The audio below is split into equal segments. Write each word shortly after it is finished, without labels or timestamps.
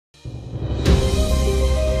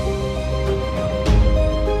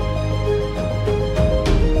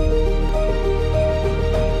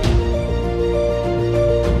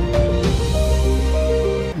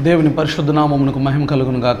దేవుని పరిశుద్ధ నామమునకు మహిమ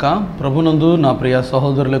కలుగును గాక. ప్రభునందు నా ప్రియ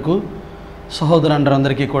సహోదరులకు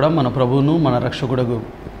సహోదరులందరికీ కూడా మన ప్రభువును మన రక్షకుడగు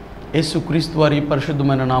యేసుక్రీస్తు వారి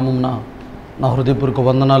పరిశుద్ధమైన నామమున నా హృదయపూర్వక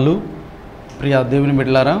వందనాలు. ప్రియ దేవుని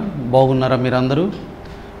బిడ్డలారా, బాగున్నారా?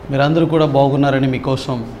 మీరందరూ కూడా బాగున్నారని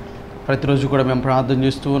మీకోసం ప్రతిరోజు కూడా మేము ప్రార్థన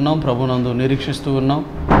చేస్తూ ఉన్నాం, ప్రభునందు నిరీక్షిస్తూ ఉన్నాం.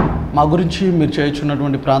 మా గురించి మీరు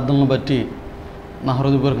చేయుచున్నటువంటి ప్రార్థనలను బట్టి నా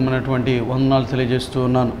హృదయపూర్వకమైనటువంటి వందనాలు తెలియజేస్తూ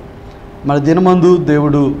ఉన్నాను. మరి దినమందు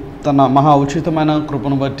దేవుడు తన మహా ఉచితమైన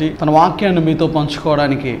కృపను బట్టి తన వాక్యాన్ని మీతో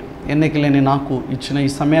పంచుకోవడానికి ఎన్నికలేని నాకు ఇచ్చిన ఈ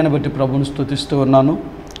సమయాన్ని బట్టి ప్రభువును స్తుతిస్తూ ఉన్నాను.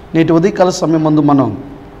 నేటి ఉదయకాల సమయం ముందు మనం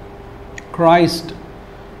క్రైస్ట్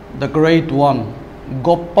ద గ్రేట్ వన్,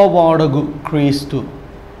 గొప్పవాడగు క్రీస్తు,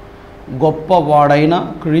 గొప్పవాడైన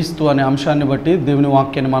క్రీస్తు అనే అంశాన్ని బట్టి దేవుని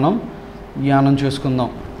వాక్యాన్ని మనం ధ్యానం చేసుకుందాం.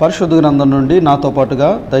 పరిశుద్ధ గ్రంథం నుండి నాతో పాటుగా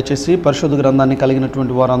దయచేసి పరిశుద్ధ గ్రంథాన్ని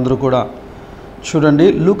కలిగినటువంటి వారందరూ కూడా చూడండి.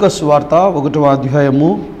 లూకా సువార్త 1వ అధ్యాయము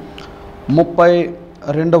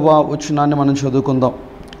 32వ వచనాన్ని మనం చదువుకుందాం.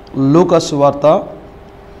 లూకా సువార్త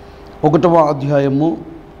 1వ అధ్యాయము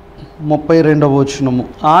 32వ వచనము.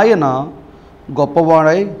 ఆయన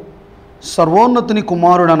గొప్పవాడై సర్వోన్నతుని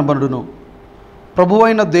కుమారుడు అనబడును.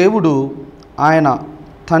 ప్రభువైన దేవుడు ఆయన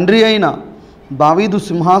తండ్రి అయిన దావీదు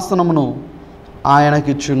సింహాసనమును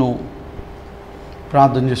ఆయనకిచ్చును.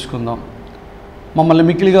 ప్రార్థన చేసుకుందాం. మమ్మల్ని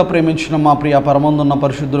మిక్కిలిగా ప్రేమించిన మా ప్రియ పరమందున్న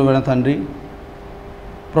పరిశుద్ధుడైన తండ్రి,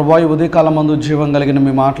 ప్రభువా, ఉదయకాలం మందు జీవం కలిగిన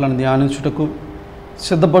మీ మాటలను ధ్యానించుటకు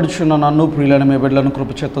సిద్ధపడుచున్న నన్ను, ప్రియులైన మీ బిడ్డలను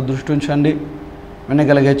కృపచేత దృష్టి ఉంచండి.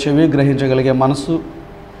 వినగలిగే చెవి, గ్రహించగలిగే మనసు,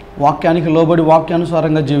 వాక్యానికి లోబడి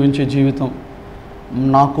వాక్యానుసారంగా జీవించే జీవితం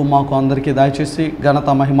మాకు అందరికీ దయచేసి ఘనత,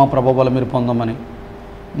 మహిమ, ప్రభావాలు మీరు పొందమని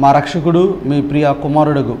మా రక్షకుడు మీ ప్రియ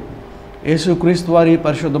కుమారుడుగు యేసుక్రీస్తు వారి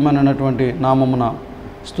పరిశుద్ధమైనటువంటి నామమున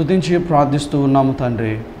స్తుతించి ప్రార్థిస్తూ ఉన్నాము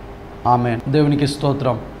తండ్రి, ఆమేన్. దేవునికి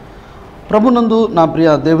స్తోత్రం. ప్రభునందు నా ప్రియ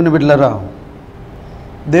దేవుని బిడ్డలారా,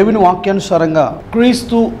 దేవుని వాక్యానుసారంగా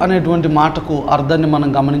క్రీస్తు అనేటువంటి మాటకు అర్థాన్ని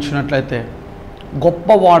మనం గమనించినట్లయితే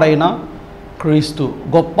గొప్పవాడైన క్రీస్తు,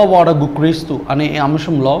 గొప్పవాడగు క్రీస్తు అనే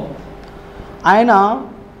అంశంలో ఆయన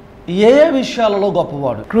ఏ విషయాలలో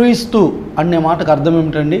గొప్పవాడు? క్రీస్తు అనే మాటకు అర్థం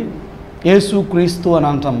ఏమిటండి? యేసు క్రీస్తు అని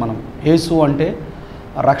అంటాం మనం. యేసు అంటే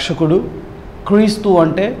రక్షకుడు, క్రీస్తు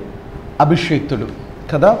అంటే అభిషేక్తుడు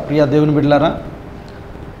కదా ప్రియ దేవుని బిడ్డలారా.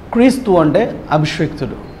 క్రీస్తు అంటే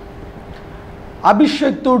అభిషేక్తుడు.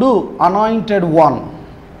 అభిషేక్తుడు అనాయింటెడ్ వన్.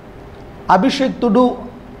 అభిషేక్తుడు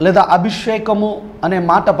లేదా అభిషేకము అనే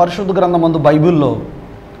మాట పరిశుద్ధ గ్రంథమందు బైబిల్లో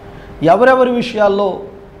ఎవరెవరి విషయాల్లో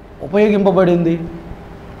ఉపయోగింపబడింది?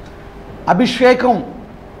 అభిషేకం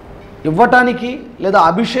ఇవ్వటానికి లేదా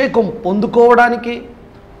అభిషేకం పొందుకోవడానికి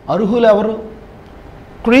అర్హులు ఎవరు?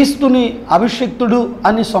 క్రీస్తుని అభిషేక్తుడు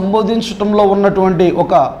అని సంబోధించటంలో ఉన్నటువంటి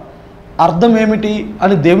ఒక అర్థం ఏమిటి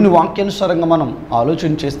అని దేవుని వాక్యానుసారంగా మనం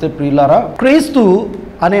ఆలోచన చేస్తే ప్రియులారా, క్రీస్తు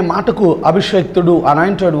అనే మాటకు అభిషేక్తుడు,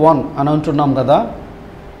 అనాయింటెడ్ వన్ అని అంటున్నాం కదా.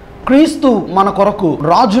 క్రీస్తు మన కొరకు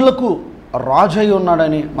రాజులకు రాజై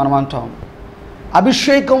ఉన్నాడని మనం అంటాం.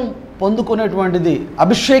 అభిషేకం పొందుకునేటువంటిది,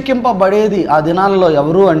 అభిషేకింపబడేది ఆ దినాలలో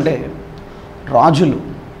ఎవరు అంటే రాజులు.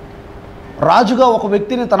 రాజుగా ఒక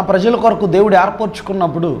వ్యక్తిని తన ప్రజల కొరకు దేవుడు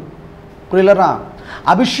ఏర్పరచుకున్నప్పుడు ప్రియులరా,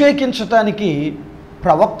 అభిషేకించటానికి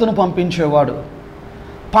ప్రవక్తను పంపించేవాడు.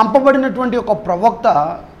 పంపబడినటువంటి ఒక ప్రవక్త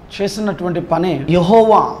చేసినటువంటి పని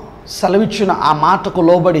యెహోవా సెలవిచ్చిన ఆ మాటకు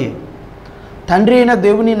లోబడి తండ్రి అయిన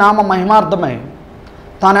దేవుని నామ మహిమార్థమై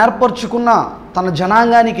తాను ఏర్పరచుకున్న తన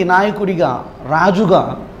జనాంగానికి నాయకుడిగా, రాజుగా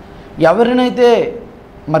ఎవరినైతే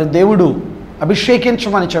మరి దేవుడు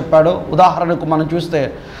అభిషేకించమని చెప్పాడో, ఉదాహరణకు మనం చూస్తే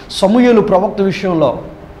సమూయేలు ప్రవక్త విషయంలో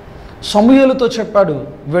సమూయేలుతో చెప్పాడు,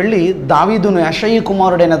 వెళ్ళి దావీదును, యెషయి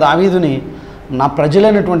కుమారుడైన దావీదుని నా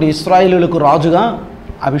ప్రజలైనటువంటి ఇశ్రాయేలీయులకు రాజుగా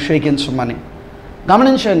అభిషేకించమని.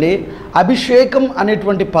 గమనించండి, అభిషేకం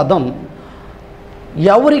అనేటువంటి పదం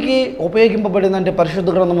ఎవరికి ఉపయోగింపబడిందంటే పరిశుద్ధ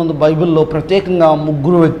గ్రంథమందు బైబిల్లో ప్రత్యేకంగా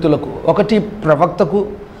 3 వ్యక్తులకు. 1 ప్రవక్తకు,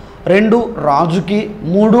 2 రాజుకి,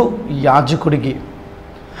 3 యాజకుడికి.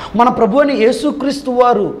 మన ప్రభువుని యేసుక్రీస్తు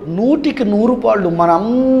వారు 100కి 100 పాళ్ళు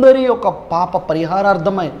మనందరి యొక్క పాప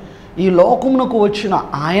పరిహారార్థమై ఈ లోకమునకు వచ్చిన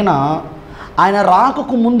ఆయన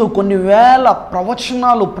రాకకు ముందు కొన్ని వేల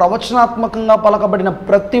ప్రవచనాలు, ప్రవచనాత్మకంగా పలకబడిన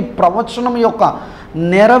ప్రతి ప్రవచనం యొక్క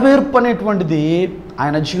నెరవేర్పు అనేటువంటిది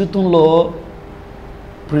ఆయన జీవితంలో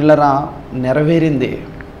ప్రియులరా నెరవేరింది.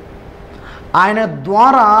 ఆయన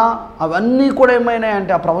ద్వారా అవన్నీ కూడా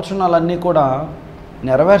ఏమైనాయంటే ఆ ప్రవచనాలన్నీ కూడా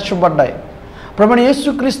నెరవేర్చబడ్డాయి. ప్రభువైన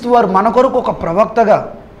యేసుక్రీస్తు వారు మన కొరకు ఒక ప్రవక్తగా,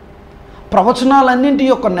 ప్రవచనాలన్నింటి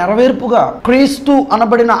యొక్క నెరవేర్పుగా, క్రీస్తు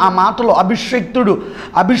అనబడిన ఆ మాటలో అభిషేక్తుడు,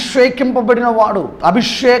 అభిషేకింపబడిన వాడు,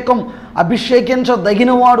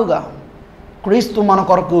 అభిషేకించదగిన వాడుగా క్రీస్తు మన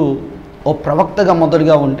కొరకు ఓ ప్రవక్తగా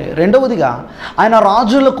మొదటిగా ఉంటే, రెండవదిగా ఆయన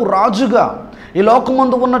రాజులకు రాజుగా, ఈ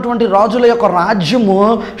లోకమందు ఉన్నటువంటి రాజుల యొక్క రాజ్యము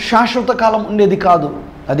శాశ్వత కాలం ఉండేది కాదు,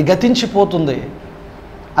 అది గతించిపోతుంది.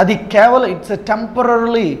 అది కేవలం ఇట్స్ ఎ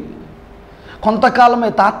టెంపరరీ, కొంతకాలమే,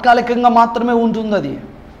 తాత్కాలికంగా మాత్రమే ఉంటుంది అది.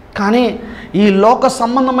 కానీ ఈ లోక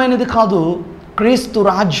సంబంధమైనది కాదు క్రీస్తు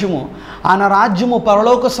రాజ్యము. ఆయన రాజ్యము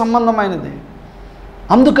పరలోక సంబంధమైనది.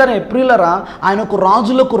 అందుకనే ప్రియులరా, ఆయనకు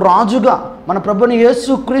రాజులకు రాజుగా మన ప్రభుని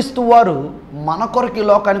యేసు క్రీస్తు వారు మన కొరకు ఈ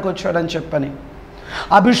లోకానికి వచ్చాడని చెప్పని,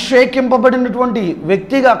 అభిషేకింపబడినటువంటి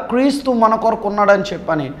వ్యక్తిగా క్రీస్తు మన కొరకు ఉన్నాడని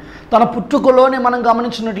చెప్పని, తన పుట్టుకలోనే మనం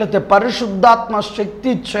గమనించినట్లయితే పరిశుద్ధాత్మ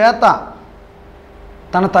శక్తి చేత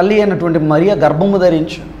తన తల్లి అయినటువంటి మరియ గర్భము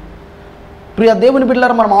ధరించు. ప్రియ దేవుని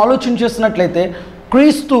బిడ్డలారా, మనం ఆలోచన చేసినట్లయితే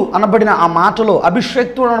క్రీస్తు అనబడిన ఆ మాటలో,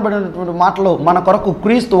 అభిషేక్తుడు అనబడినటువంటి మాటలో మన కొరకు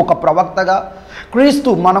క్రీస్తు ఒక ప్రవక్తగా, క్రీస్తు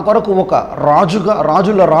మన కొరకు ఒక రాజుగా,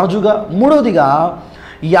 రాజుల రాజుగా, మూడవదిగా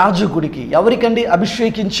యాజకుడికి. ఎవరికండి?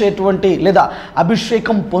 అభిషేకించేటువంటి లేదా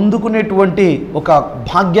అభిషేకం పొందుకునేటువంటి ఒక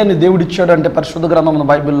భాగ్యాన్ని దేవుడిచ్చాడు అంటే పరిశుద్ధ గ్రంథం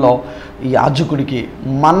బైబిల్లో యాజకుడికి.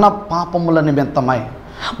 మన పాపముల నిమిత్తమై,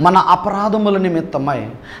 మన అపరాధముల నిమిత్తమై,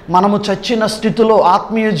 మనము చచ్చిన స్థితిలో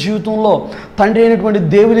ఆత్మీయ జీవితంలో తండ్రి అయినటువంటి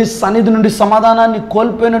దేవుని సన్నిధి నుండి సమాధానాన్ని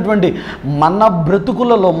కోల్పోయినటువంటి మన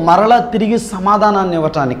బ్రతుకులలో మరలా తిరిగి సమాధానాన్ని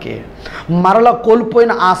ఇవ్వటానికి, మరలా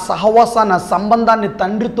కోల్పోయిన ఆ సహవాసాన్ని, సంబంధాన్ని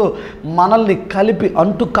తండ్రితో మనల్ని కలిపి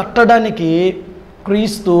అంటు కట్టడానికి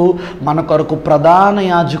క్రీస్తు మన కొరకు ప్రధాన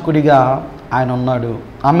యాజకుడిగా ఆయన ఉన్నాడు.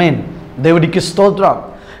 ఆమేన్. దేవుడికి స్తోత్రం.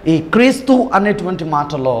 ఈ క్రీస్తు అనేటువంటి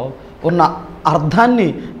మాటలో ఉన్న అర్థాన్ని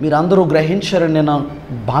మీరందరూ గ్రహించారని నేను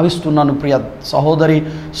భావిస్తున్నాను. ప్రియ సహోదరి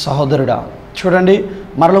సహోదరుడా, చూడండి,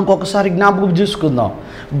 మరలా ఇంకొకసారి జ్ఞాపకం చేసుకుందాం.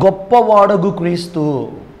 గొప్పవాడగు క్రీస్తు,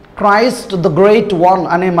 క్రైస్ట్ ద గ్రేట్ వన్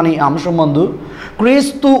అనే మన ఈ అంశం మందు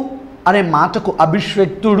క్రీస్తు అనే మాటకు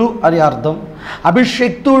అభిషేక్తుడు అని అర్థం.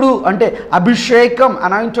 అభిషేక్తుడు అంటే అభిషేకం,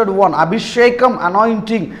 అనాయింటెడ్ వన్, అభిషేకం,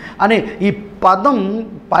 అనాయింటింగ్ అనే ఈ పదం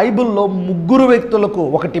బైబిల్లో ముగ్గురు వ్యక్తులకు,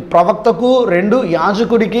 ఒకటి ప్రవక్తకు, రెండు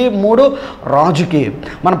యాజకుడికి, మూడు రాజుకి.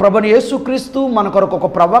 మన ప్రభుని యేసుక్రీస్తు మన కొరకు ఒక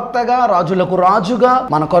ప్రవక్తగా, రాజులకు రాజుగా,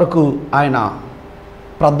 మన కొరకు ఆయన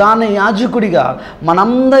ప్రధాన యాజకుడిగా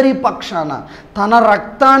మనందరి పక్షాన తన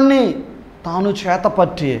రక్తాన్ని తాను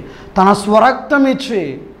చేతపట్టి, తన స్వరక్తం ఇచ్చి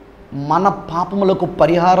మన పాపములకు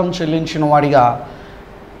పరిహారం చెల్లించిన వాడిగా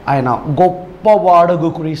ఆయన గొప్పవాడగు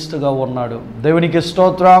క్రీస్తుగా ఉన్నాడు. దేవునికి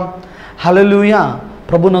స్తోత్రం. హల్లెలూయా.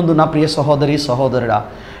 ప్రభునందు నా ప్రియ సహోదరి సహోదరుడా,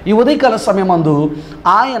 ఈ ఉదయకాల సమయమందు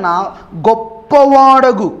ఆయన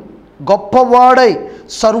గొప్పవాడై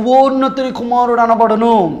సర్వోన్నతుని కుమారుడు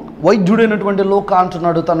అనబడును. వైద్యుడైనటువంటి లోక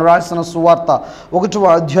అంటున్నాడు తను రాసిన సువార్త 1వ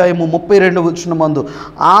అధ్యాయము 32వ వచనమందు,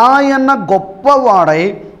 ఆయన గొప్పవాడై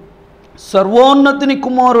సర్వోన్నతిని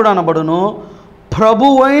కుమారుడు అనబడును.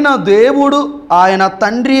 ప్రభువైన దేవుడు ఆయన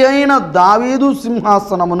తండ్రి అయిన దావీదు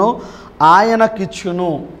సింహాసనమును ఆయనకిచ్చును.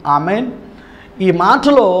 ఆమేన్. ఈ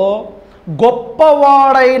మాటలో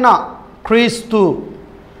గొప్పవాడైన క్రీస్తు,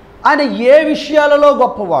 ఆయన ఏ విషయాలలో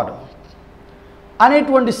గొప్పవాడు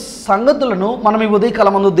అనేటువంటి సంగతులను మనం ఈ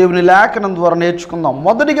ఉదయకాలమందు దేవుని లేఖనం ద్వారా నేర్చుకుందాం.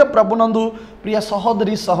 మొదటిగా ప్రభునందు ప్రియ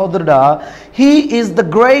సహోదరి సహోదరుడా, he is the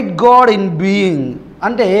great God in being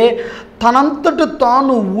అంటే తనంతట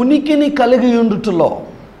తాను ఉనికిని కలిగి ఉండుటలో,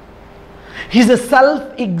 he's a self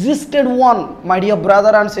existed one. My dear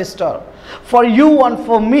brother and sister, for you and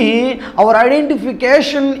for me, our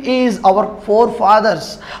identification is our forefathers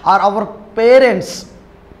or our parents.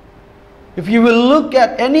 If you will look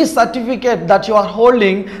at any certificate that you are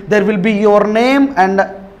holding, there will be your name and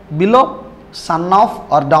below son of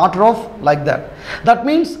or daughter of, like that. That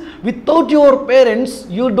means without your parents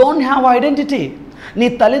you don't have identity. నీ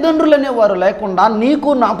తల్లిదండ్రులు అనేవారు లేకుండా నీకు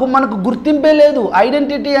నాకు మనకు గుర్తింపే లేదు,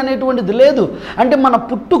 identity అనేటువంటిది లేదు. అంటే మన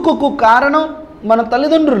పుట్టుకకు కారణం మన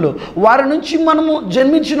తల్లిదండ్రులు, వారి నుంచి మనము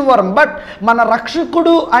జన్మించిన వారం. బట్ మన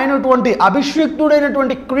రక్షకుడు అయినటువంటి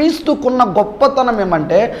అభిషేక్తుడైనటువంటి క్రీస్తుకున్న గొప్పతనం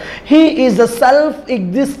ఏమంటే he is a self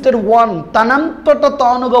existed one. తనంతట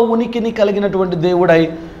తానుగా ఉనికిని కలిగినటువంటి దేవుడై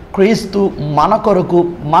క్రీస్తు మన కొరకు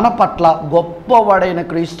మన పట్ల గొప్పవాడైన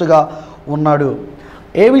క్రీస్తుగా ఉన్నాడు.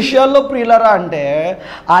 ఏ విషయాల్లో ప్రియులరా అంటే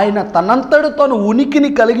ఆయన తనంతడు తను ఉనికిని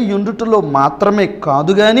కలిగి ఉండుటలో మాత్రమే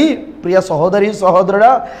కాదు కానీ ప్రియ సహోదరి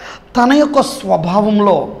సహోదరుడా, తన యొక్క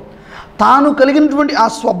స్వభావంలో తాను కలిగినటువంటి ఆ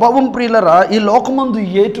స్వభావం ప్రియులరా ఈ లోకమందు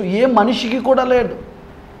ఏ మనిషికి కూడా లేదు.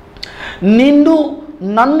 నిన్ను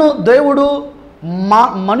నన్ను దేవుడు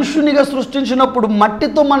మనుషునిగా సృష్టించినప్పుడు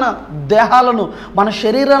మట్టితో మన దేహాలను, మన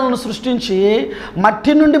శరీరాలను సృష్టించి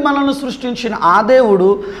మట్టి నుండి మనల్ని సృష్టించిన ఆ దేవుడు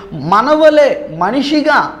మనవలే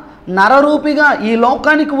మనిషిగా నరరూపిగా ఈ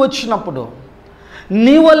లోకానికి వచ్చినప్పుడు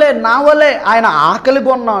నీ వలే నా వలే ఆయన ఆకలి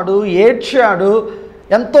కొన్నాడు, ఏడ్చాడు,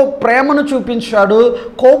 ఎంతో ప్రేమను చూపించాడు.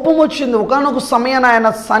 కోపం వచ్చింది. ఒకానొక సమయాన్ని ఆయన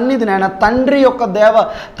సన్నిధిని, ఆయన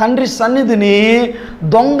తండ్రి సన్నిధిని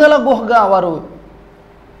దొంగల గుహగా వారు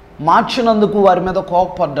మార్చినందుకు వారి మీద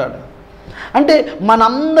కోపపడ్డాడు. అంటే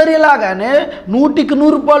మనందరిలాగానే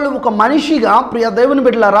 100% ఒక మనిషిగా ప్రియ దేవుని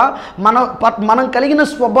బిడ్డలారా మనం కలిగిన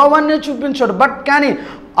స్వభావాన్ని చూపించాడు. బట్ కానీ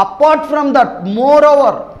apart from that,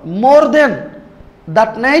 more than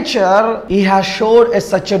that nature, he has showed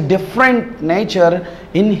such a different nature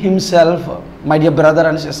in himself, my dear brother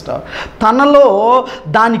and sister. తనలో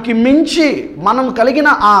దానికి మించి మనం కలిగిన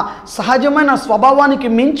ఆ సహజమైన స్వభావానికి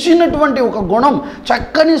మించినటువంటి ఒక గుణం,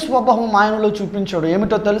 చక్కని స్వభావం ఆయనలో చూపించాడు.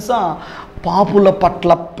 ఏమిటో తెలుసా? పాపుల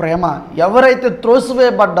పట్ల ప్రేమ. ఎవరైతే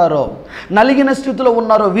త్రోసివేయబడ్డారో, నలిగిన స్థితిలో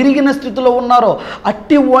ఉన్నారో, విరిగిన స్థితిలో ఉన్నారో,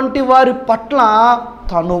 అట్టి వారి పట్ల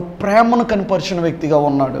తను ప్రేమను కనపరిచిన వ్యక్తిగా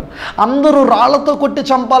ఉన్నాడు. అందరూ రాళ్లతో కొట్టి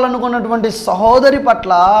చంపాలనుకున్నటువంటి సహోదరి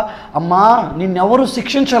పట్ల, అమ్మా నిన్నెవరు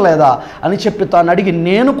శిక్షించలేదా అని చెప్పి తాను అడిగి,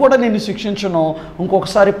 నేను కూడా నిన్ను శిక్షించను,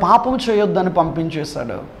 ఇంకొకసారి పాపం చేయొద్దని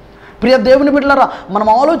పంపించేశాడు. ప్రియ దేవుని బిడ్డలారా, మనం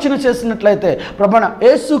ఆలోచన చేసినట్లయితే ప్రభువైన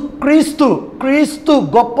యేసు క్రీస్తు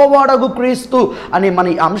గొప్పవాడగు క్రీస్తు అని మన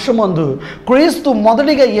ఈ అంశమందు, క్రీస్తు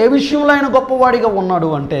మొదటిగా ఏ విషయంలో ఆయన గొప్పవాడిగా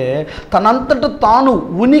ఉన్నాడు అంటే, తనంతట తాను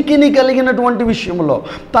ఉనికిని కలిగినటువంటి విషయంలో,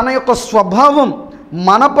 తన యొక్క స్వభావం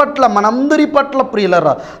మన పట్ల, మనందరి పట్ల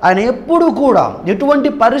ప్రియులరా, ఆయన ఎప్పుడు కూడా ఎటువంటి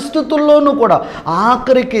పరిస్థితుల్లోనూ కూడా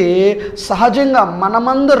ఆఖరికి సహజంగా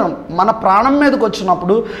మనమందరం మన ప్రాణం మీదకి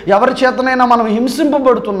వచ్చినప్పుడు, ఎవరి చేతనైనా మనం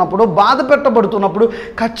హింసింపబడుతున్నప్పుడు, బాధ పెట్టబడుతున్నప్పుడు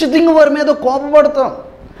ఖచ్చితంగా వారి మీద కోపపడతాం.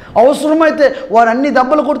 అవసరమైతే వారు అన్ని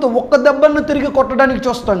దెబ్బలు కొడుతూ ఒక్క దెబ్బను తిరిగి కొట్టడానికి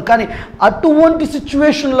చూస్తాం. కానీ అటువంటి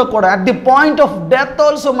సిచ్యువేషన్లో కూడా, at the point of death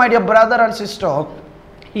also, my dear brother and sister,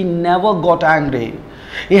 he never got angry.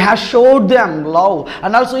 He has showed them love,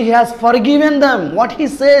 and also he has forgiven them. What he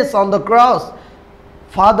says on the cross,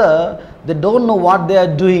 Father, they don't know what they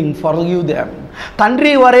are doing, forgive them.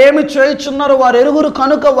 తండ్రి, వారేమి చేయుచున్నారో వారు ఎరుగురు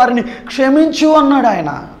కనుక వారిని క్షమించు అన్నాడు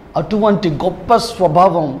ఆయన. అటువంటి గొప్ప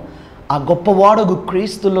స్వభావం ఆ గొప్పవాడగు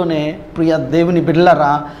క్రీస్తులోనే ప్రియ దేవుని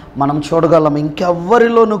బిడ్డలారా మనం చూడగలం.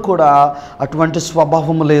 ఇంకెవ్వరిలోనూ కూడా అటువంటి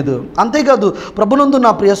స్వభావము లేదు. అంతేకాదు ప్రభునందు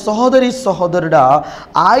నా ప్రియ సహోదరుడా,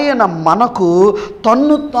 ఆయన మనకు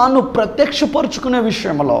తాను ప్రత్యక్షపరుచుకునే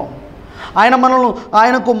విషయంలో,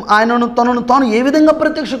 ఆయనను తనను తాను ఏ విధంగా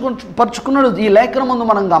ప్రత్యక్షపరుచుకున్నాడు ఈ లేఖనం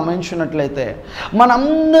ముందు మనం గమనించినట్లయితే,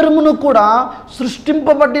 మనందరమును కూడా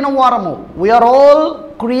సృష్టింపబడిన వారము. We are all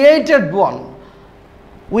created one.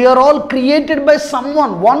 We are all created by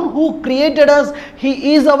someone, one who created us. He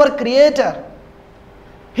is our creator.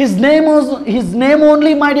 His name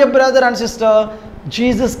only, my dear brother and sister,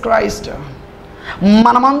 Jesus Christ.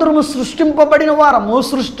 మనమందరము సృష్టింపబడిన వారము,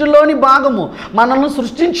 సృష్టిలోని భాగము. మనల్ని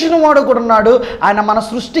సృష్టించిన వాడు కూడా ఉన్నాడు. ఆయన మన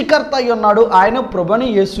సృష్టికర్త అయి ఉన్నాడు. ఆయన ప్రభువైన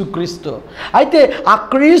యేసుక్రీస్తు. అయితే ఆ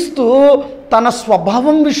క్రీస్తు తన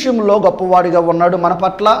స్వభావం విషయంలో గొప్పవాడిగా ఉన్నాడు. మన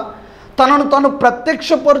పట్ల తనను తాను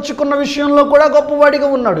ప్రత్యక్షపరుచుకున్న విషయంలో కూడా గొప్పవాడిగా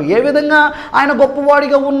ఉన్నాడు. ఏ విధంగా ఆయన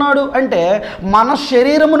గొప్పవాడిగా ఉన్నాడు అంటే, మన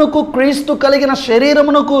శరీరమునకు, క్రీస్తు కలిగిన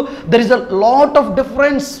శరీరమునకు there is a lot of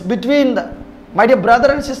difference between my dear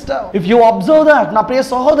brother and sister. If you observe that, నా ప్రియ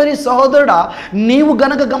సహోదరుడా, నీవు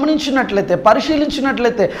గనక గమనించినట్లయితే,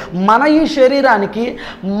 పరిశీలించినట్లయితే, మన ఈ శరీరానికి,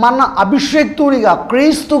 మన అభిషేక్తుడిగా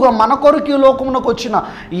క్రీస్తుగా మన కొరకు ఈ లోకమునకు వచ్చిన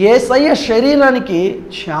యేసయ్య శరీరానికి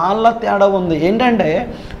చాలా తేడా ఉంది. ఏంటంటే,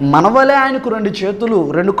 మన వలె ఆయనకు 2 చేతులు,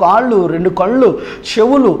 2 కాళ్ళు, 2 కళ్ళు,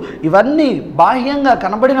 చెవులు ఇవన్నీ బాహ్యంగా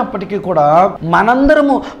కనబడినప్పటికీ కూడా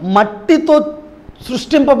మనందరము మట్టితో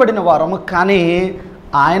సృష్టింపబడిన వారము. కానీ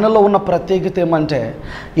ఆయనలో ఉన్న ప్రత్యేకత ఏమంటే,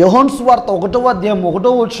 యోహాను సువార్త 1వ అధ్యాయం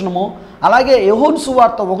 1వ వచనము, అలాగే యోహాను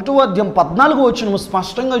సువార్త 1వ అధ్యాయం 14వ వచనము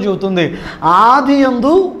స్పష్టంగా చెబుతుంది,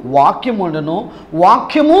 ఆదియందు వాక్యము ఉండెను,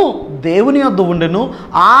 వాక్యము దేవుని యొద్ద ఉండెను,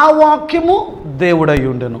 ఆ వాక్యము దేవుడై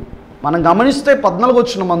ఉండెను. మనం గమనిస్తే 14వ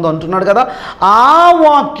వచనం అందు అంటున్నాడు కదా, ఆ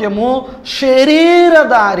వాక్యము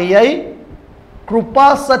శరీరధారి అయి కృపా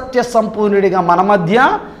సత్య సంపూర్ణుడిగా మన మధ్య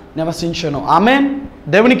నివసించెను. ఆమేన్.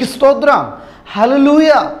 దేవునికి స్తోత్రం.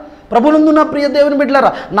 హల్లెలూయా. ప్రభునందు నా ప్రియ దేవుని బిడ్డలారా,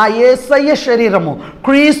 నా యేసయ్య శరీరము,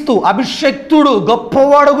 క్రీస్తు అభిషేక్తుడు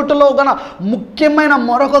గొప్పవాడగుటలో గన ముఖ్యమైన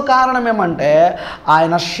మరొక కారణం ఏమంటే,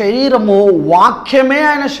 ఆయన శరీరము, వాక్యమే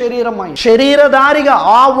ఆయన శరీరమై శరీరధారిగా,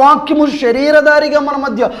 ఆ వాక్యము శరీరధారిగా మన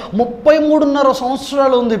మధ్య 33.5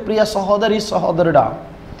 సంవత్సరాలు ఉంది. ప్రియ సహోదరుడా,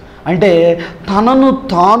 అంటే తనను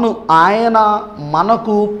తాను ఆయన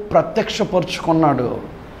మనకు ప్రత్యక్షపరుచుకున్నాడు.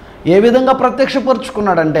 ఏ విధంగా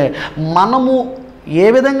ప్రత్యక్షపరుచుకున్నాడంటే, మనము ఏ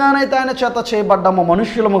విధంగానైతే ఆయన చేత చేయబడ్డామో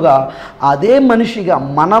మనుష్యులముగా, అదే మనిషిగా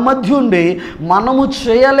మన మధ్య ఉండి మనము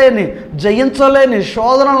చేయలేని, జయించలేని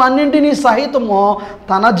శోధనలన్నింటినీ సహితము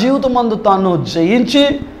తన జీవితమందు తాను జయించి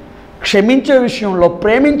క్షమించే విషయంలో,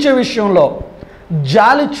 ప్రేమించే విషయంలో,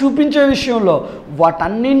 జాలి చూపించే విషయంలో,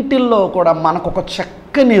 వాటన్నింటిల్లో కూడా మనకు ఒక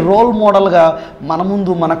చక్కని రోల్ మోడల్గా మన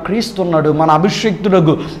ముందు మన క్రీస్తున్నాడు. మన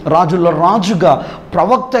అభిషేక్తుడు, రాజుల్లో రాజుగా,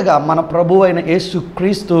 ప్రవక్తగా మన ప్రభు అయిన యేసు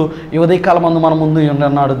క్రీస్తు ఈ ఉదయకాలం మందు మన ముందు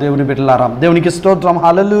ఉన్నాడు. దేవుని బిడ్డలారా, దేవునికి స్తోత్రం,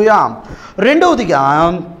 హల్లెలూయా. రెండవదిగా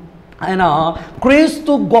ఆయన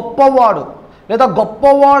క్రీస్తు గొప్పవాడు లేదా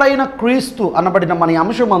గొప్పవాడైన క్రీస్తు అనబడిన మన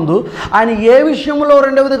అంశమందు ఆయన ఏ విషయంలో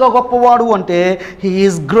రెండవదిగా గొప్పవాడు అంటే he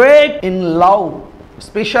is great in love,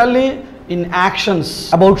 specially in actions,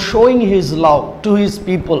 about sowing his love to his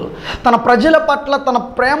people. తన ప్రజల పట్ల తన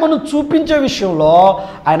ప్రేమను చూపించే విషయంలో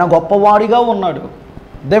ఆయన గొప్పవాడిగా ఉన్నాడు.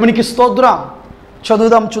 దేవునికి స్తోత్రం.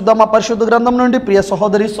 చూద్దాం ఆ పరిశుద్ధ గ్రంథం నుండి. ప్రియ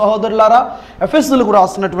సహోదరి సహోదరులారా, ఎఫెసీయులకు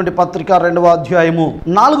రాసినటువంటి పత్రిక 2వ అధ్యాయము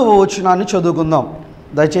 4వ వచనాన్ని చదువుకుందాం.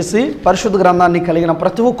 దయచేసి పరిశుద్ధ గ్రంథాన్ని కలిగిన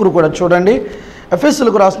ప్రతి ఒక్కరు కూడా చూడండి.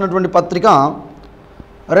 ఎఫెసీయులకు రాసినటువంటి పత్రిక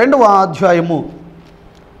 2వ అధ్యాయము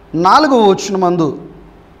 4వ వచనమందు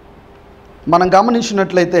మనం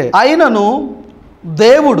గమనించినట్లయితే, అయినను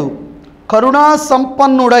దేవుడు కరుణా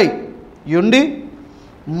సంపన్నుడై యుండి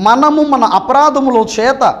మనము మన అపరాధముల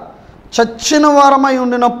చేత చచ్చిన వారమై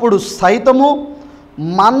ఉండినప్పుడు సైతము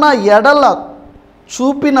మన ఎడల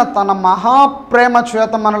చూపిన తన మహాప్రేమ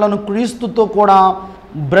చేత మనలను క్రీస్తుతో కూడా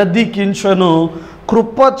బ్రతికించెను.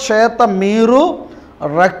 కృప చేత మీరు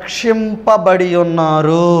రక్షింపబడి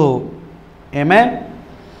ఉన్నారు. ఆమేన్.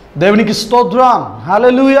 దేవునికి స్తోత్రం,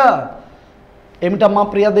 హల్లెలూయా. ఏమిటమ్మా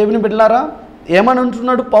ప్రియ దేవుని బిడ్డలారా, ఏమని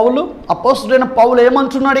అంటున్నాడు పౌలు? అపోస్తలుడైన పౌలు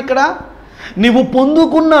ఏమంటున్నాడు ఇక్కడ? నీవు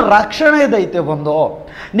పొందుకున్న రక్షణ ఏదైతే ఉందో,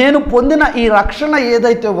 నేను పొందిన ఈ రక్షణ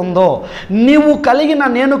ఏదైతే ఉందో,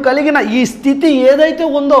 నేను కలిగిన ఈ స్థితి ఏదైతే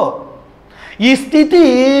ఉందో, ఈ స్థితి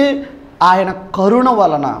ఆయన కరుణ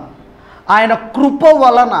వలన, ఆయన కృప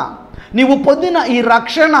వలన నీవు పొందిన ఈ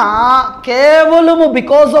రక్షణ కేవలము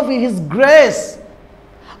because of his grace,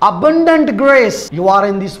 abundant grace. You are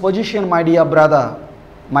in this position, my dear brother,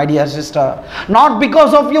 my dear sister, not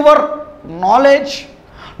because of your knowledge,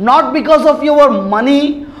 not because of your money,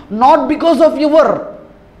 not because of your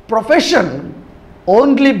profession,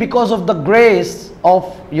 only because of the grace of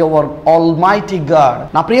your almighty God.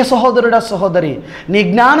 నా ప్రియ సహోదరుడా సహోదరి, నీ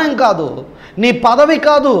జ్ఞానం కాదు, నీ పదవి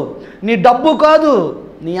కాదు, నీ డబ్బు కాదు,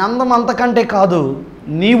 నీ అందం అంతకంటే కాదు,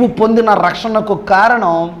 నీవు పొందిన రక్షణకు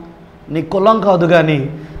కారణం నీ కులం కాదు, కానీ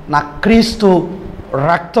నా క్రీస్తు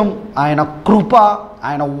రక్తం, ఆయన కృప,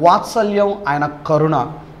 ఆయన వాత్సల్యం, ఆయన కరుణ.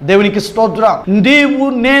 దేవునికి స్తోత్రం. నీవు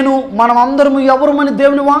నేను మనమందరము ఎవరమని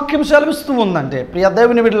దేవుని వాక్యం సెలవిస్తూ ఉందంటే, ప్రియ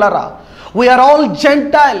దేవుని బిడ్డలారా, వీఆర్ ఆల్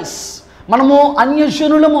జెంటైల్స్. మనము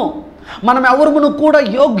అన్యజనులము, మనం ఎవరమును కూడా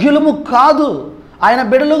యోగ్యులము కాదు ఆయన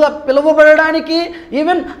బిడ్డలుగా పిలువబడడానికి.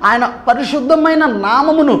 ఈవెన్ ఆయన పరిశుద్ధమైన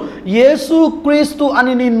నామమును యేసు క్రీస్తు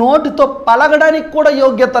అని నీ నోటితో పలకడానికి కూడా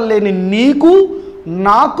యోగ్యత లేని నీకు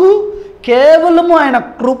నాకు కేవలము ఆయన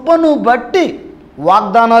కృపను బట్టి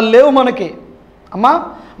వాగ్దానాలు లేవు మనకి. అమ్మా,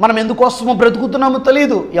 మనం ఎందుకోసమో బ్రతుకుతున్నామో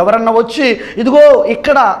తెలియదు. ఎవరన్నా వచ్చి ఇదిగో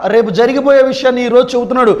ఇక్కడ రేపు జరిగిపోయే విషయాన్ని ఈరోజు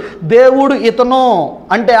చెబుతున్నాడు, దేవుడు ఇతను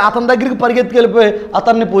అంటే అతని దగ్గరికి పరిగెత్తుకెళ్ళిపోయి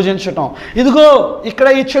అతన్ని పూజించటం. ఇదిగో ఇక్కడ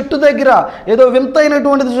ఈ చెట్టు దగ్గర ఏదో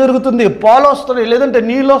వింతైనటువంటిది జరుగుతుంది, పాలు వస్తున్నాయి లేదంటే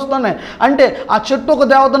నీళ్ళు వస్తున్నాయి అంటే ఆ చెట్టు ఒక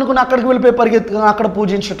దేవత అనుకుని అక్కడికి వెళ్ళిపోయి అక్కడ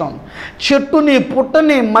పూజించటం. చెట్టుని,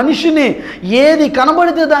 పుట్టని, మనిషిని ఏది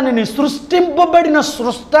కనబడితే దానిని, సృష్టింపబడిన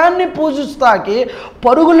సృష్టాన్ని పూజిస్తాకి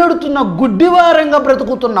పరుగులెడుతున్న గుడ్డివారంగా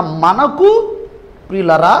బ్రతుకుతున్న మనకు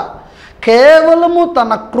ప్రియులరా, కేవలము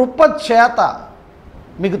తన కృప చేత.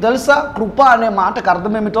 మీకు తెలుసా కృప అనే మాటకు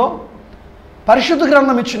అర్థం ఏమిటో? పరిశుద్ధ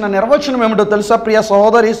గ్రంథం ఇచ్చిన నిర్వచనం ఏమిటో తెలుసా ప్రియ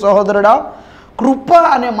సహోదరి సహోదరుడా? కృప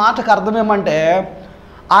అనే మాటకు అర్థం ఏమంటే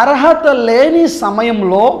అర్హత లేని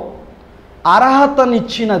సమయంలో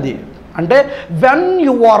అర్హతనిచ్చినది. అంటే when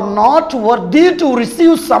you are not worthy to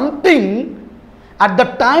receive something at the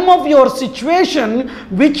time of your situation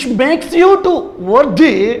which makes you to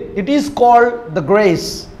worthy, it is called the grace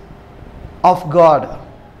of God.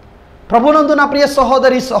 ప్రభునందు నా ప్రియ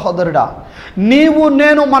సహోదరి సహోదరుడా, నీవు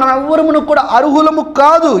నేను మనం ఎవ్వరమును కూడా అర్హులము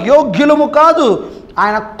కాదు, యోగ్యులము కాదు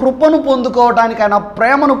ఆయన కృపను పొందుకోవటానికి, ఆయన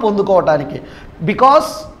ప్రేమను పొందుకోవటానికి.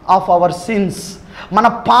 బికాస్ ఆఫ్ అవర్ సిన్స్, మన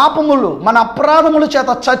పాపములు, మన అపరాధముల చేత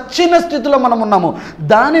చచ్చిన స్థితిలో మనం ఉన్నాము.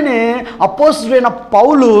 దానినే అపోస్తలుడైన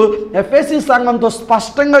పౌలు ఎఫెసీ సంఘంతో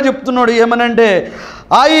స్పష్టంగా చెప్తున్నాడు. ఏమనంటే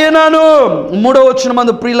ఆయనను 3వ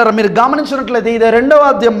వచనం ప్రియులరా మీరు గమనించినట్లయితే ఇదే 2వ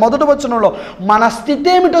అధ్యాయం 1వ వచనంలో మన స్థితి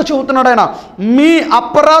ఏమిటో చెబుతున్నాడు ఆయన. మీ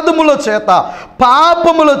అపరాధముల చేత,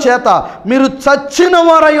 పాపముల చేత మీరు చచ్చిన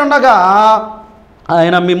వారై ఉండగా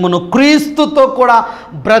ఆయన మిమ్మల్ని క్రీస్తుతో కూడా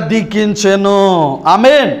బ్రతికించెను.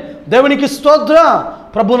 ఆమేన్. దేవునికి స్తోత్రం.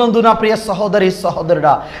 ప్రభునందు నా ప్రియ సహోదరి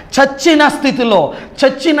సహోదరుడా, చచ్చిన స్థితిలో,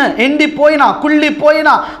 ఎండిపోయిన కుళ్ళిపోయిన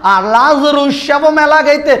ఆ లాజరు శవం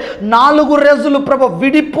ఎలాగైతే 4 రోజులు ప్రభు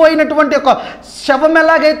విడిపోయినటువంటి ఒక శవం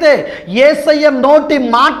ఎలాగైతే యేసయ్య నోటి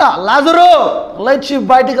మాట లాజరు లేచి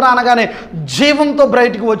బయటికి రానగానే జీవంతో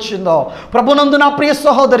బయటికి వచ్చిందో, ప్రభునందు నా ప్రియ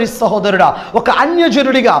సహోదరి సహోదరుడా, ఒక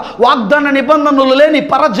అన్యజనుడిగా వాగ్దాన నిబంధనలు లేని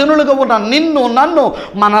పరజనులుగా ఉన్న నిన్ను నన్ను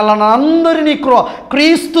మనలను అందరినీ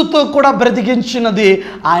క్రీస్తుతో కూడా బ్రతికించినది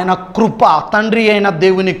ఆయన కృప, తండ్రి అయిన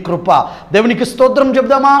దేవుని కృప. దేవునికి స్తోత్రం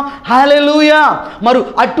చెప్దామా? హల్లెలూయా. మరి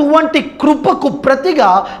అటువంటి కృపకు ప్రతిగా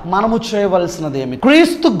మనము చేయవలసినదేమి?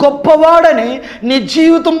 క్రీస్తు గొప్పవాడని నీ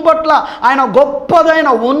జీవితం పట్ల ఆయన గొప్పదైన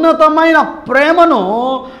ఉన్నతమైన ప్రేమను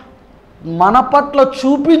మన పట్ల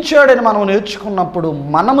చూపించాడని మనం నేర్చుకున్నప్పుడు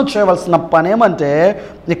మనము చేయవలసిన పని ఏమంటే,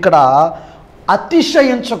 ఇక్కడ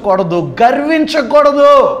అతిశయించకూడదు,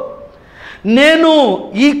 గర్వించకూడదు. నేను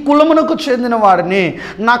ఈ కులమునకు చెందిన వాడిని,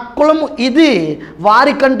 నా కులము ఇది,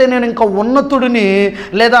 వారికంటే నేను ఇంకా ఉన్నతుడిని,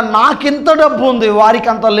 లేదా నాకింత డబ్బు ఉంది వారికి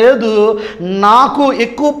అంత లేదు, నాకు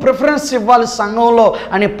ఎక్కువ ప్రిఫరెన్స్ ఇవ్వాలి సంఘంలో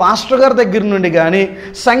అని పాస్టర్ గారి దగ్గర నుండి కానీ,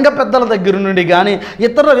 సంఘ పెద్దల దగ్గర నుండి కానీ,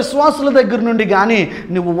 ఇతర విశ్వాసుల దగ్గర నుండి కానీ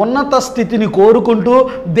నువ్వు ఉన్నత స్థితిని కోరుకుంటూ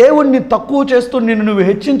దేవుణ్ణి తక్కువ చేస్తూ నిన్ను నువ్వు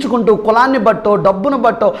హెచ్చించుకుంటూ కులాన్ని బట్టో, డబ్బును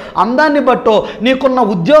బట్టో, అందాన్ని బట్టో, నీకున్న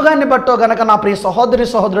ఉద్యోగాన్ని బట్టో గనక నా ప్రియ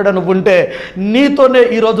సహోదరి సహోదరుడు నువ్వు ఉంటే, నీతోనే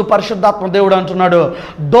ఈరోజు పరిశుద్ధాత్మ దేవుడు అంటున్నాడు,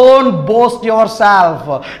 డోంట్ బోస్ట్ యువర్ సెల్ఫ్.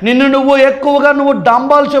 నిన్ను నువ్వు ఎక్కువగా నువ్వు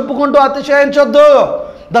డంబాలు చెప్పుకుంటూ అతిశయించొద్దు.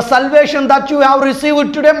 The salvation that you have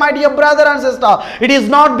received today, my dear brother and sister, it is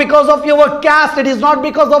not because of your caste, it is not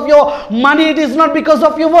because of your money, it is not because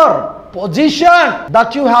of your position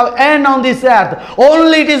that you have earned on this earth.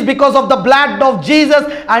 Only it is because of the blood of Jesus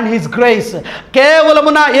and his grace.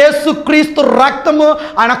 కేవలమున యేసుక్రీస్తు రక్తము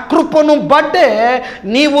ఆయన కృపను బట్టే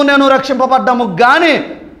నీవు నేను రక్షింపబడ్డాము గాని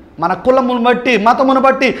మన కులమును బట్టి, మతమును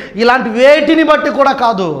బట్టి, ఇలాంటి వేటిని బట్టి కూడా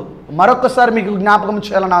కాదు. మరొకసారి మీకు జ్ఞాపకం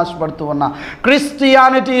చేయాలని ఆశపడుతూ ఉన్నా,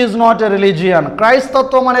 Christianity is not a religion.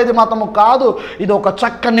 క్రైస్తత్వం అనేది మతము కాదు, ఇది ఒక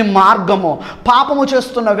చక్కని మార్గము. పాపము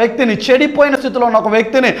చేస్తున్న వ్యక్తిని, చెడిపోయిన స్థితిలో ఉన్న ఒక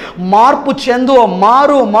వ్యక్తిని మార్పు చెందు,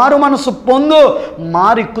 మారు మనసు పొందు,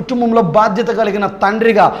 మారి కుటుంబంలో బాధ్యత కలిగిన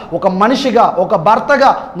తండ్రిగా, ఒక మనిషిగా, ఒక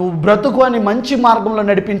భర్తగా నువ్వు బ్రతుకు అని మంచి మార్గంలో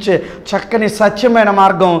నడిపించే చక్కని సత్యమైన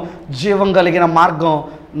మార్గం, జీవం కలిగిన మార్గం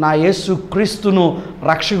నా యేసు క్రీస్తును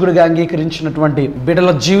రక్షకుడిగా అంగీకరించినటువంటి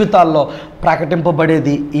బిడ్డల జీవితాల్లో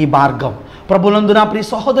ప్రకటింపబడేది ఈ మార్గం. ప్రభునందు నా ప్రియ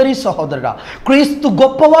సహోదరి సహోదరుడా, క్రీస్తు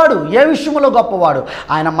గొప్పవాడు. ఏ విషయంలో గొప్పవాడు?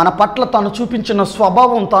 ఆయన మన పట్ల తాను చూపించిన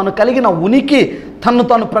స్వభావం, తాను కలిగిన ఉనికి,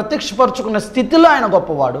 తను ప్రత్యక్షపరుచుకున్న స్థితిలో ఆయన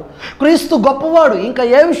గొప్పవాడు. క్రీస్తు గొప్పవాడు. ఇంకా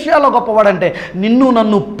ఏ విషయాల్లో గొప్పవాడంటే, నిన్ను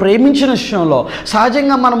నన్ను ప్రేమించిన విషయంలో.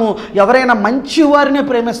 సహజంగా మనము ఎవరైనా మంచి వారిని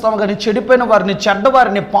ప్రేమిస్తాము కానీ చెడిపోయిన వారిని,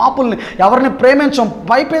 చెడ్డవారిని, పాపుల్ని ఎవరిని ప్రేమించం.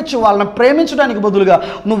 పైపెచ్చు వాళ్ళని ప్రేమించడానికి బదులుగా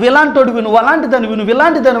నువ్వు ఇలాంటోడివి, నువ్వు అలాంటి దానివి, నువ్వు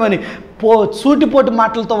ఇలాంటి దానివని సూటిపోటి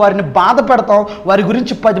మాటలతో వారిని బాధ పెడతాం, వారి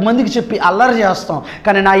గురించి 10 మందికి చెప్పి అల్లరి చేస్తాం.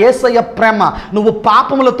 కానీ నా యేసయ్య ప్రేమ, నువ్వు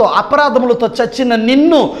పాపములతో అపరాధములతో చచ్చిన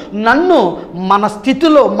నన్ను మన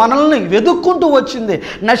స్థితిలో మనల్ని వెతుక్కుంటూ వచ్చింది,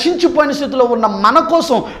 నశించిపోయిన స్థితిలో ఉన్న మన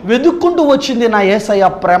కోసం వెతుక్కుంటూ వచ్చింది నా యేసయ్య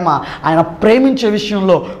ప్రేమ. ఆయన ప్రేమించే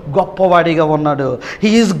విషయంలో గొప్పవాడిగా ఉన్నాడు.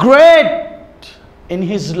 He is great in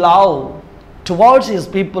his love towards his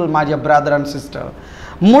people, my dear brother and sister.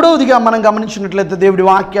 మూడవదిగా మనం గమనించినట్లయితే దేవుడి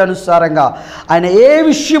వాక్యానుసారంగా ఆయన ఏ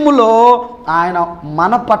విషయములో ఆయన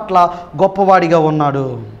మన పట్ల గొప్పవాడిగా ఉన్నాడు,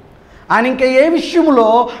 ఆయన ఇంకా ఏ విషయంలో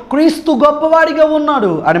క్రీస్తు గొప్పవాడిగా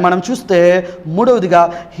ఉన్నాడు అని మనం చూస్తే, మూడవదిగా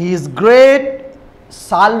he is great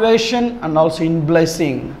salvation and also in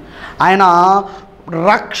blessing. ఆయన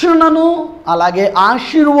రక్షణను అలాగే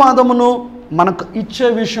ఆశీర్వాదమును మనకు ఇచ్చే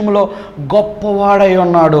విషయంలో గొప్పవాడై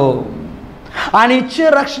ఉన్నాడు. ఆయన ఇచ్చే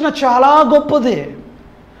రక్షణ చాలా గొప్పది.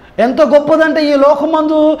 ఎంత గొప్పదంటే, ఈ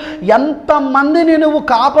లోకమందు ఎంతమందిని నువ్వు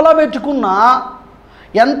కాపలా పెట్టుకున్నా,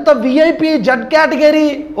 ఎంత విఐపి జడ్ కేటగిరీ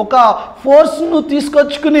ఒక ఫోర్స్ను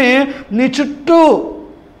తీసుకొచ్చుకుని నీ చుట్టూ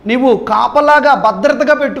నీవు కాపలాగా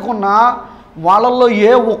భద్రతగా పెట్టుకున్నా, వాళ్ళల్లో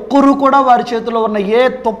ఏ ఒక్కరు కూడా వారి చేతిలో ఉన్న ఏ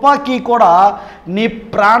తుపాకీ కూడా నీ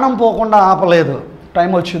ప్రాణం పోకుండా ఆపలేదు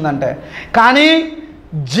టైం వచ్చిందంటే. కానీ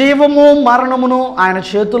జీవము మరణమును ఆయన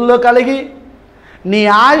చేతుల్లో కలిగి నీ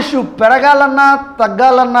ఆయుష్ పెరగాలన్నా,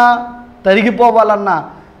 తగ్గాలన్నా, తరిగిపోవాలన్నా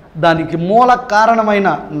దానికి మూల కారణమైన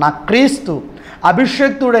నా క్రీస్తు,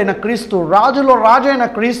 అభిషేక్తుడైన క్రీస్తు, రాజులో రాజు అయిన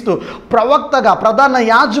క్రీస్తు, ప్రవక్తగా ప్రధాన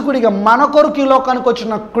యాజకుడిగా మన కొరకు ఈ లోకానికి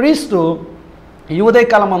వచ్చిన క్రీస్తు ఈ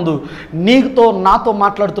ఉదయకాలమందు నీతో నాతో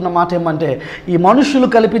మాట్లాడుతున్న మాట ఏమంటే, ఈ మనుషులు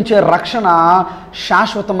కల్పించే రక్షణ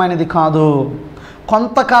శాశ్వతమైనది కాదు,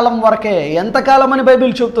 కొంతకాలం వరకే. ఎంతకాలం అని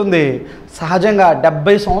బైబిల్ చెబుతుంది? సహజంగా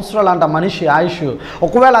 70 సంవత్సరాలు అంట మనిషి ఆయుష్.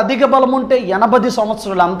 ఒకవేళ అధిక బలం ఉంటే 80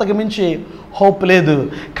 సంవత్సరాలు, అంతకు మించి హోప్ లేదు.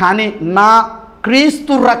 కానీ నా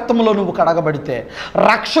క్రీస్తు రక్తంలో నువ్వు కడగబడితే,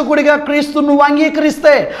 రక్షకుడిగా క్రీస్తు నువ్వు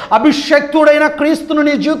అంగీకరిస్తే, అభిషక్తుడైన క్రీస్తును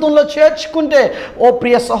నీ జీవితంలో చేర్చుకుంటే, ఓ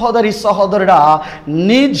ప్రియ సహోదరి సహోదరుడా,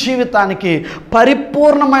 నీ జీవితానికి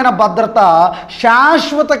పరిపూర్ణమైన భద్రత,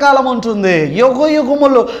 శాశ్వత కాలం ఉంటుంది. యుగ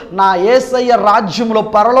యుగములు నా యేసయ్య రాజ్యంలో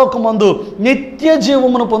పరలోకమందు నిత్య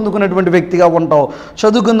జీవమును పొందుకునేటువంటి వ్యక్తిగా ఉంటావు.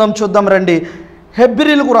 చదువుకుందాం, చూద్దాం రండి.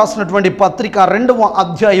 హెబ్రీలకు రాసినటువంటి పత్రిక 2వ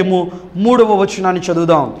అధ్యాయము 3వ వచనాన్ని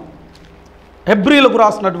చదువుదాం. హెబ్రీలకు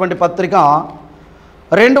రాసినటువంటి పత్రిక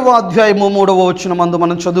 2వ అధ్యాయము 3వ వచనమందు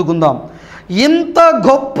మనం చదువుకుందాం. ఇంత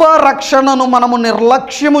గొప్ప రక్షణను మనము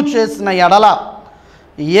నిర్లక్ష్యము చేసిన ఎడల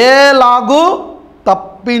ఏలాగూ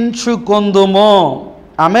తప్పించుకొందుమో.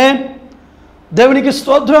 ఆమేన్. దేవునికి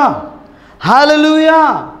స్తోత్రం. హల్లెలూయా.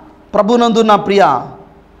 ప్రభునందు నా ప్రియ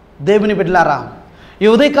దేవుని బిడ్డలారా, ఈ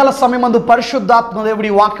ఉదయకాల సమయమందు పరిశుద్ధాత్మ దేవుడి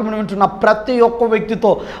వాక్యమును వింటున్న ప్రతి ఒక్క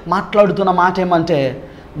వ్యక్తితో మాట్లాడుతున్న మాట ఏమంటే,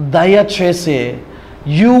 దయచేసి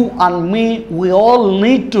you and me, we all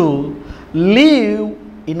need to leave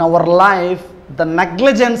in our life the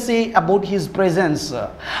negligence about his presence.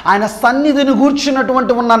 ఆయన సన్నిధిని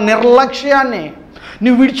గూర్చినటువంటి ఉన్న నిర్లక్ష్యాన్ని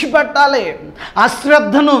నువ్వు విడిచిపెట్టాలి,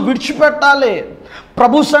 అశ్రద్ధను విడిచిపెట్టాలి.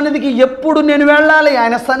 ప్రభు సన్నిధికి ఎప్పుడు నేను వెళ్ళాలి,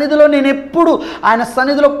 ఆయన సన్నిధిలో నేను ఎప్పుడు ఆయన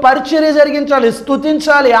సన్నిధిలో పరిచర్య జరిగించాలి,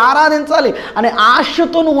 స్తుతించాలి, ఆరాధించాలి అనే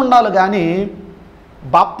ఆశతో నువ్వు ఉండాలి. కానీ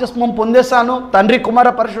బాప్తిస్మం పొందేశాను, తండ్రి కుమార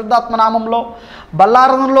పరిశుద్ధాత్మ నామంలో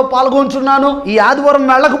బల్లారాధనలో పాల్గొంటున్నాను, ఈ ఆదివారం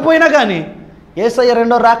వెళ్ళకపోయినా కానీ యేసయ్య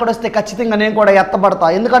రెండో రాకడొస్తే ఖచ్చితంగా నేను కూడా ఎత్తబడతా,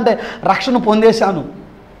 ఎందుకంటే రక్షణ పొందేశాను,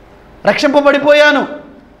 రక్షింపబడిపోయాను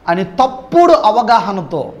అని తప్పుడు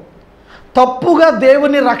అవగాహనతో, తప్పుగా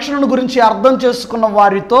దేవుని రక్షణను గురించి అర్థం చేసుకున్న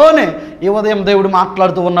వారితోనే ఈ ఉదయం దేవుడు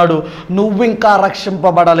మాట్లాడుతూ ఉన్నాడు. నువ్వు ఇంకా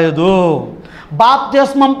రక్షింపబడలేదు.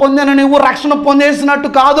 బాప్తిస్మం పొందిన నువ్వు రక్షణ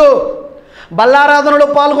పొందేసినట్టు కాదు. బల్లారాధనలో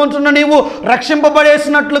పాల్గొంటున్న నీవు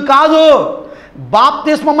రక్షింపబడేసినట్లు కాదు.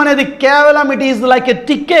 బాప్తిస్మం అనేది కేవలం it is like a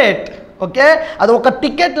ticket. Okay, అది ఒక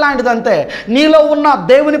టికెట్ లాంటిదంతే. నీలో ఉన్న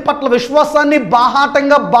దేవుని పట్ల విశ్వాసాన్ని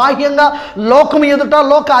బాహాటంగా, బాహ్యంగా లోకం ఎదుట,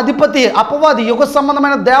 లోక అధిపతి అపవాది యుగ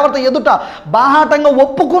సంబంధమైన దేవత ఎదుట బాహాటంగా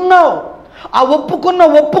ఒప్పుకున్నావు. ఆ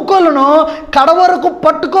ఒప్పుకోలను కడవరకు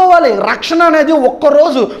పట్టుకోవాలి. రక్షణ అనేది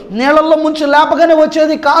ఒక్కరోజు నీళ్ళల్లో ముంచి లేపగానే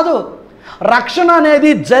వచ్చేది కాదు. రక్షణ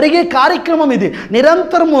అనేది జరిగే కార్యక్రమం. ఇది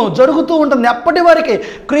నిరంతరము జరుగుతూ ఉంటుంది. ఎప్పటి వరకు?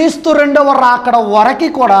 క్రీస్తు రెండవ రాకడ వరకు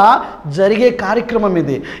కూడా జరిగే కార్యక్రమం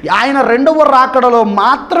ఇది. ఆయన రెండవ రాకడలో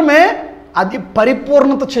మాత్రమే అది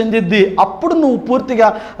పరిపూర్ణత చెందిద్ది. అప్పుడు నువ్వు పూర్తిగా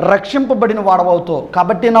రక్షింపబడిన వాడవవుతావు.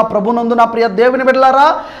 కాబట్టి నా ప్రభునందు నా ప్రియ దేవుని బిడ్డలారా,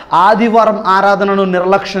 ఆదివారం ఆరాధనను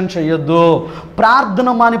నిర్లక్ష్యం చేయొద్దు.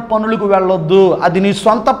 ప్రార్థన మాని పనులకు వెళ్ళొద్దు. అది నీ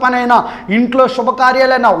సొంత పనైనా, ఇంట్లో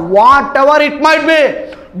శుభకార్యాలైనా, what ever it might be,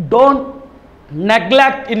 don't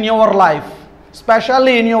neglect in your life,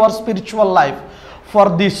 especially in your spiritual life, for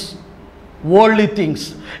this worldly things.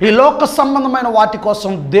 ఈ లోక సంబంధమైన వాటి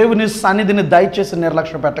కోసం దేవుని సన్నిధిని దయచేసి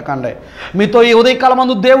నిర్లక్ష్య పెట్టకండి. మీతో ఈ ఉదయకాలం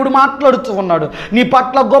మందు దేవుడు మాట్లాడుతూ ఉన్నాడు. నీ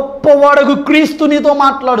పట్ల గొప్పవాడగు క్రీస్తు నీతో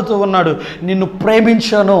మాట్లాడుతూ ఉన్నాడు. నిన్ను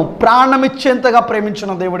ప్రేమించాను, ప్రాణమిచ్చేంతగా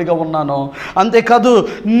ప్రేమించిన దేవుడిగా ఉన్నాను. అంతేకాదు,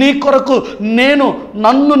 నీ కొరకు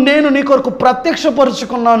నన్ను నీ కొరకు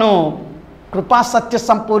ప్రత్యక్షపరుచుకున్నాను. కృపా సత్య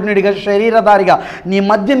సంపూర్ణుడిగా, శరీరధారిగా నీ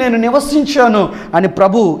మధ్య నేను నివసించాను అని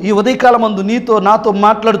ప్రభు ఈ ఉదయకాలమందు నీతో నాతో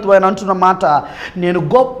మాట్లాడుతూ ఆయన అంటున్న మాట, నేను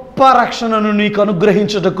గొప్ప రక్షణను నీకు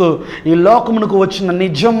అనుగ్రహించుటకు ఈ లోకమునకు వచ్చిన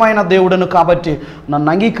నిజమైన దేవుడను కాబట్టి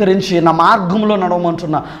నన్ను అంగీకరించి నా మార్గంలో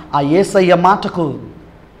నడవమంటున్న ఆ యేసయ్య మాటకు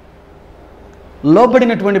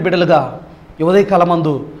లోబడినటువంటి బిడ్డలుగా ఈ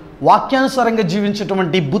ఉదయకాలమందు వాక్యానుసారంగా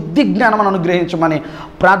జీవించేటువంటి బుద్ధి జ్ఞానం అనుగ్రహించమని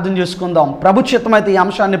ప్రార్థన చేసుకుందాం. ప్రభు చిత్తమైతే ఈ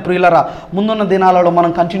అంశాన్ని ప్రియులరా ముందున్న దినాలలో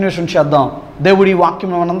మనం కంటిన్యూషన్ చేద్దాం. దేవుడి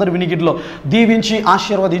వాక్యం మనందరి వినికిడిలో దీవించి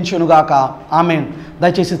ఆశీర్వదించునుగాక. ఆమేన్.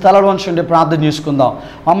 దయచేసి తలలు వంచండి, ప్రార్థన చేసుకుందాం.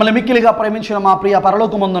 మమ్మల్ని మిక్కిలిగా ప్రేమించిన మా ప్రియ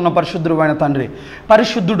పరలోకమందున్న పరిశుద్ధుడైన తండ్రి,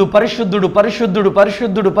 పరిశుద్ధుడు పరిశుద్ధుడు పరిశుద్ధుడు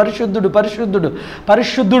పరిశుద్ధుడు పరిశుద్ధుడు పరిశుద్ధుడు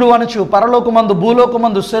పరిశుద్ధుడు అనొచ్చు. పరలోకమందు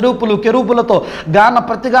భూలోకమందు సెరూపులు కెరూపులతో గాన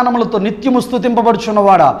ప్రతిగానములతో నిత్యము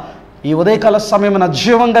స్తుతింపబడుచున్నవాడా, ఈ ఉదయకాల సమయమున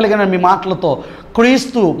జీవం కలిగిన మీ మాటలతో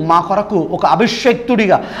క్రీస్తు మా కొరకు ఒక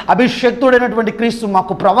అభిషక్తుడైనటువంటి క్రీస్తు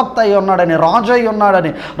మాకు ప్రవక్త అయి ఉన్నాడని, రాజు అయి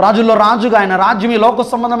ఉన్నాడని, రాజుల్లో రాజుగా, ఆయన రాజ్యం ఈ లోక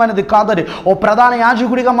సంబంధమైనది కాదని, ఓ ప్రధాన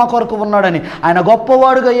యాజకుడిగా మా కొరకు ఉన్నాడని, ఆయన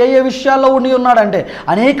గొప్పవాడుగా ఏ విషయాల్లో ఉండి ఉన్నాడంటే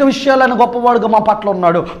అనేక విషయాలు ఆయన గొప్పవాడుగా మా పట్ల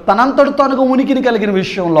ఉన్నాడు. తనంతటి తానుగా ఉనికిని కలిగిన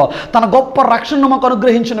విషయంలో, తన గొప్ప రక్షణను మాకు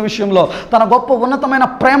అనుగ్రహించిన విషయంలో, తన గొప్ప ఉన్నతమైన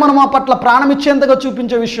ప్రేమను మా పట్ల ప్రాణమిచ్చేంతగా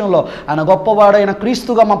చూపించే విషయంలో ఆయన గొప్పవాడైన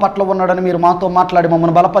క్రీస్తుగా మా పట్ల ఉన్నాడని మీరు మాతో మాట్లాడి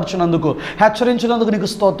మమ్మల్ని బలపరిచినందుకు, హెచ్చరించినందుకు నీకు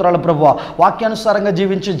స్తోత్రాలు ప్రభువా. వాక్యానుసారంగా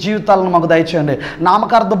జీవించే జీవితాలను మాకు దయచేయండి.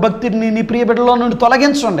 నామకార్థ భక్తిని నీ ప్రియ బిడ్డలో నుండి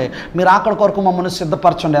తొలగించండి. మీరు అక్కడి కొరకు మమ్మల్ని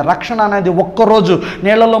సిద్ధపరచండి. రక్షణ అనేది ఒక్కరోజు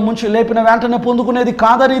నీళ్లలో ముంచి లేపిన వెంటనే పొందుకునేది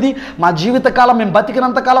కాదనేది, మా జీవితకాలం మేము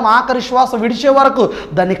బతికినంతకాలం ఆఖరి శ్వాస విడిచే వరకు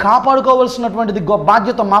దాన్ని కాపాడుకోవాల్సినటువంటిది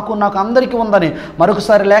బాధ్యత నాకు అందరికీ ఉందని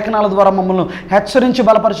మరొకసారి లేఖనాల ద్వారా మమ్మల్ని హెచ్చరించి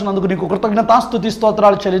బలపరిచినందుకు నీకు కృతజ్ఞతాస్తుతి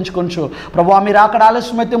స్తోత్రాలు చెల్లించుకొంచు ప్రభువా. మీరు అక్కడ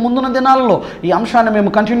ఆలస్యమైతే ముందున్న దినాలలో ఈ అంశాన్ని మేము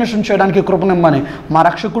కంటిన్యూషన్ చేయడానికి కృపనిమ్మని మా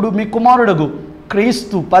రక్షకుడు మీ కుమారుడుగు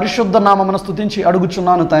క్రీస్తు పరిశుద్ధ నామమున స్తుతించి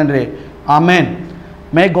అడుగుచున్నాను తండ్రి. Amen.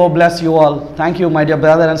 May God bless you all. Thank you, my dear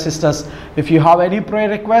brothers and sisters. If you have any prayer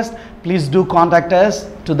request, please do contact us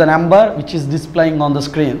to the number which is displaying on the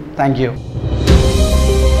screen. Thank you.